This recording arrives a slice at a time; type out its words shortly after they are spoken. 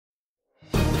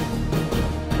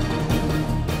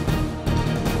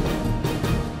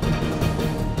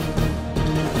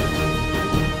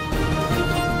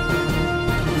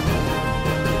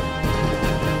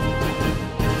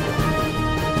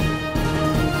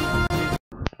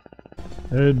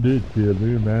And it's the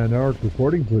illumANark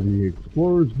reporting for the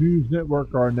Explorers News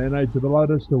Network. Our nanites have allowed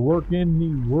us to work in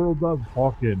the world of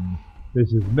Hawken.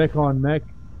 This is mech on mech.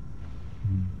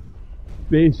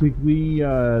 Basically,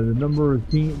 the number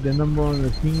on the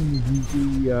team is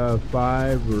usually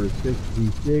 5 or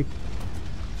 6v6.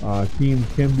 Teams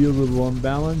can be a little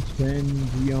unbalanced, and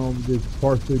it's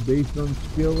partially based on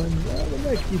skill and the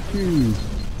mech you choose.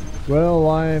 Well,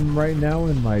 I'm right now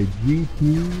in my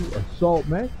G2 assault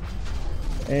mech.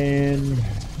 And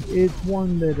it's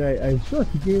one that I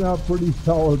start the game out pretty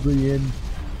solidly in,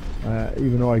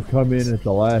 even though I come in at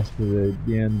the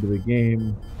end of the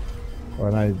game,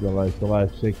 or not the last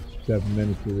 6-7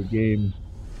 minutes of the game.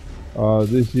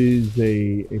 This is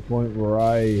a point where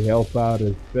I help out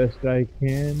as best I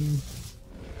can,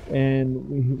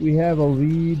 and we have a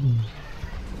lead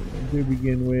to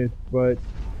begin with, but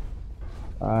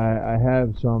I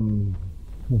have some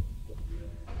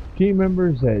team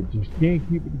members that just can't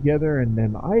keep it together, and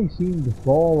then I seem to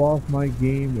fall off my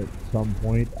game at some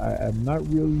point. I'm not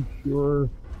really sure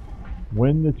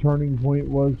when the turning point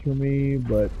was for me,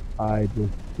 but I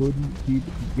just couldn't keep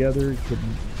it together,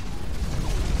 couldn't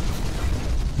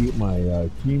keep my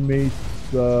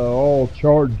teammates all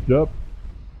charged up.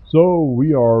 So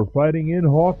we are fighting in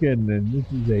Hawken, and this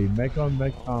is a mech on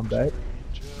mech combat.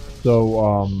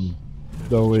 So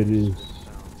though it is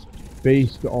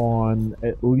based on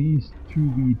at least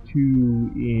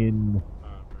 2v2 in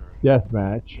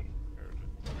deathmatch.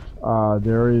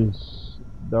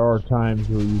 There are times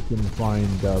where you can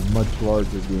find much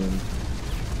larger games.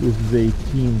 This is a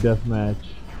team deathmatch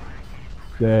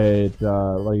that,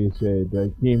 like I said,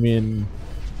 came in.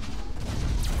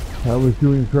 I was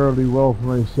doing fairly well for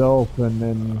myself, and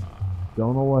then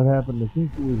don't know what happened. I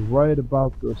think it was right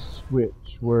about the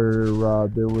switch where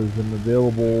there was an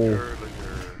available,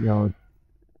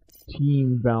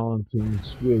 team balancing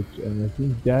switch, and I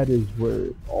think that is where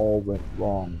it all went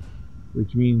wrong,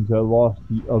 which means I lost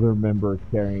the other member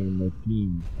carrying the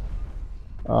team,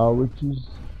 which is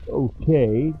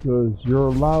okay because you're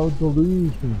allowed to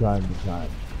lose from time to time.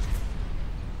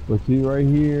 But see, right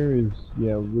here is,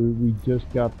 we just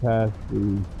got past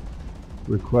the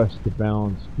request to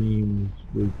balance teams,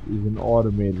 which is an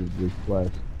automated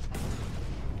request.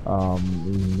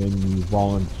 And then you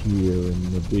volunteer,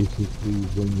 and basically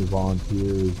when you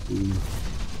volunteer is the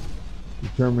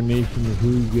determination of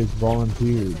who gets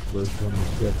volunteered. First one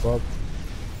to step up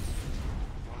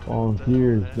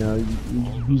volunteers. Now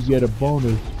you get a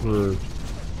bonus for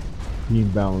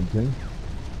team balancing,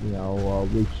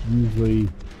 which usually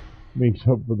makes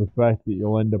up for the fact that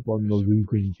you'll end up on the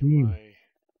losing team.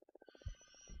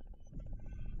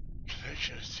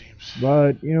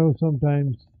 But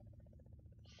sometimes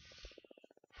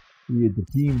you get the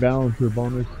team balancer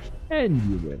bonus, and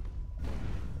you win.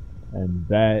 And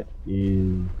that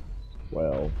is,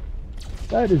 well,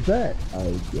 that is that,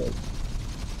 I guess.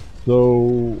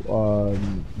 So,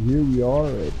 here we are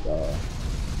at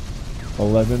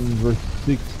 11 versus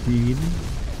 16,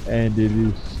 and it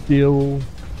is still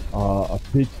a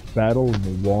pitched battle in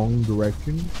the wrong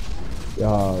direction.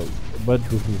 But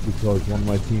this is because one of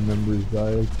my team members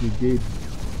actually did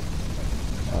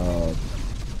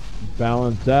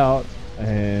balance out,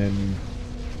 and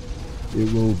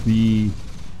it will be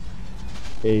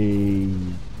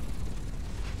an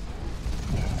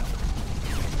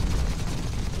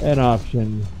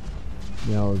option,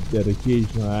 that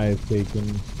occasionally I have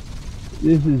taken.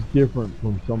 This is different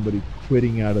from somebody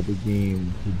quitting out of the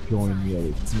game to join the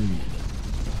other team.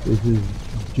 This is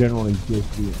generally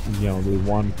just, they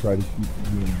want to try to keep the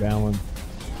game balanced,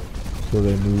 so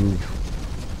they move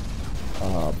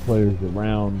players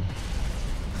around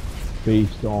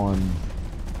based on.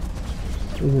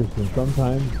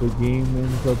 Sometimes the game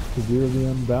ends up severely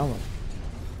unbalanced.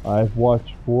 I've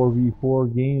watched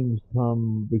 4v4 games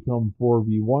become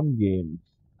 4v1 games.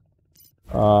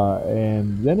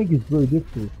 And then it gets very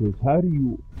difficult, because how do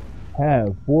you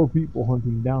have 4 people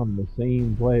hunting down the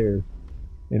same player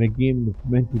in a game that's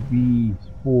meant to be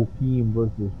full team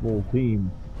versus full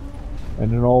team,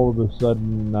 and then all of a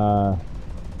sudden, now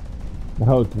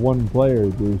it's one player,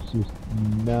 there's just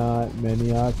not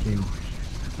many options.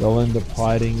 They'll end up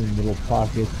hiding in little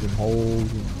pockets and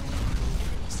holes and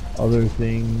other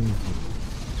things.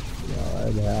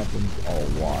 That happens a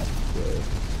lot.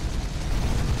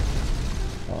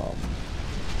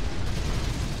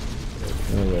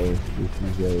 Anyway,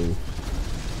 this is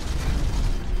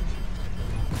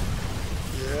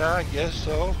Yeah, I guess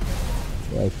so.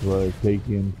 That's where I take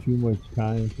in too much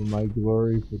time for my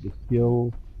glory for the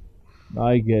skill.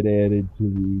 I get added to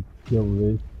the kill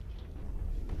list.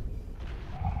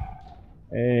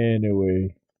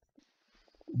 Anyway,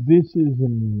 This is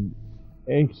an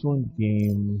excellent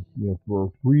game,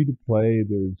 for free to play.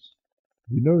 You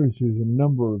notice there's a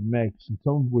number of mechs, and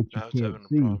some of which you I was can't having a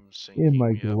see problem in syncing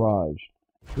my me up. garage.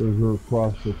 Those are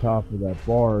across the top of that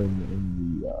bar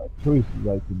in the choices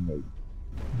I can make.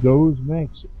 Those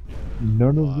mechs,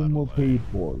 none of them were paid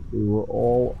for. They were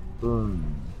all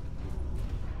earned,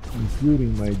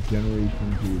 including my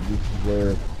Generation 2. This is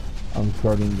where I'm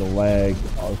starting to lag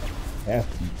a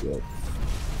hefty bit.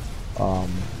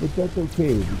 But that's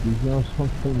okay, because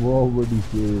something we're already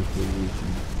seriously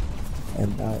losing.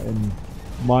 And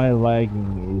my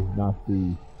lagging is not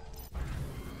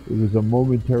it was a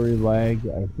momentary lag.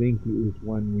 I think it was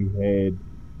when we had,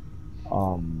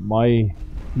 my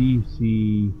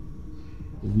PC,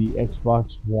 the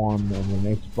Xbox One, and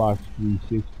an Xbox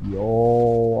 360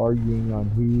 all arguing on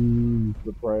who's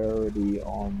the priority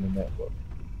on the network.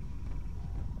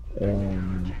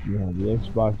 And, the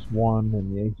Xbox One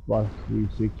and the Xbox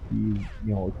 360,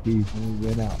 occasionally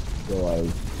went out. So I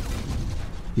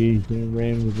occasionally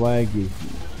ran with lag issues.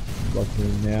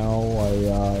 Luckily now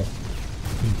I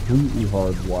completely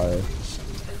hardwire,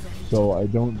 so I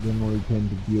don't generally tend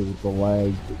to deal with the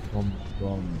lag that comes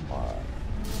from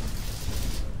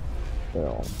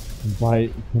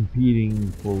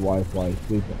competing for Wi-Fi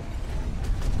signal.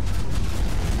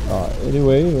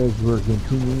 Anyway, as we're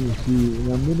continuing to see,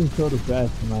 Minnesota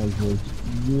Fashion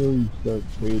really start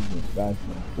trading it back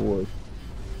and forth.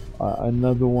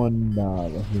 Another one, I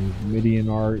think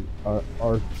illumANark,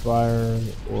 Archfire,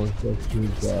 or such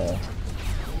as,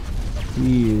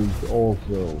 he is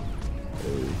also a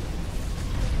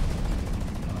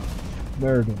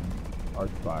American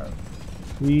Archfire.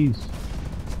 He's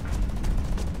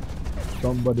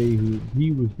somebody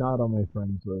he was not on my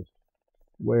friends list,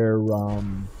 where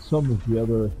some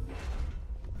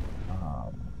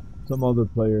other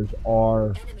players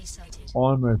are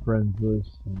on my friends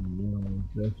list, and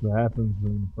that's what happens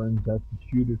when friends have to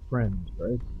shoot at friends,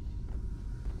 right?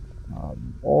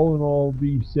 All in all,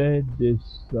 be said, this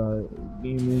game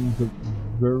ends up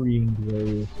very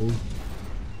gloriously.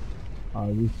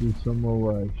 This is somewhere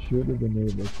where I should have been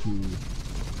able to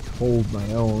hold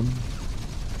my own,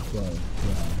 but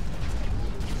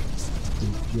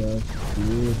it just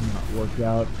did not work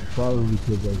out, probably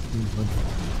because I seen hunting,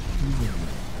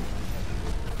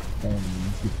 and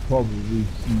you could probably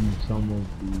see some of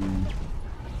the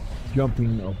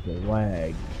jumping of the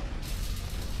lag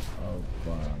of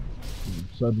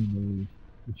suddenly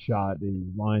the shot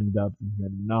is lined up and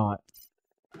then not.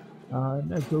 And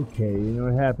that's okay,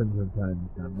 it happens from time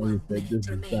to time. Like I said,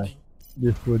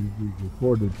 this footage was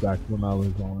recorded back when I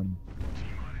was on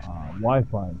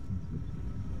Wi-Fi.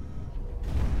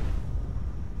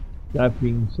 That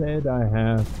being said, I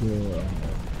have to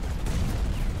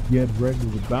get ready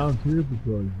to bounce here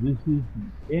because this is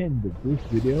the end of this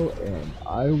video, and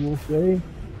I will say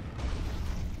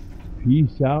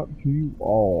peace out to you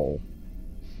all.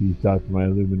 Peace out to my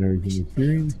luminaries and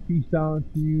experience. Peace out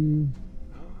to you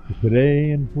for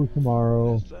today and for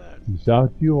tomorrow. Peace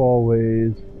out to you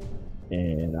always.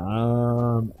 And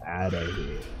I'm out of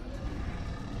here.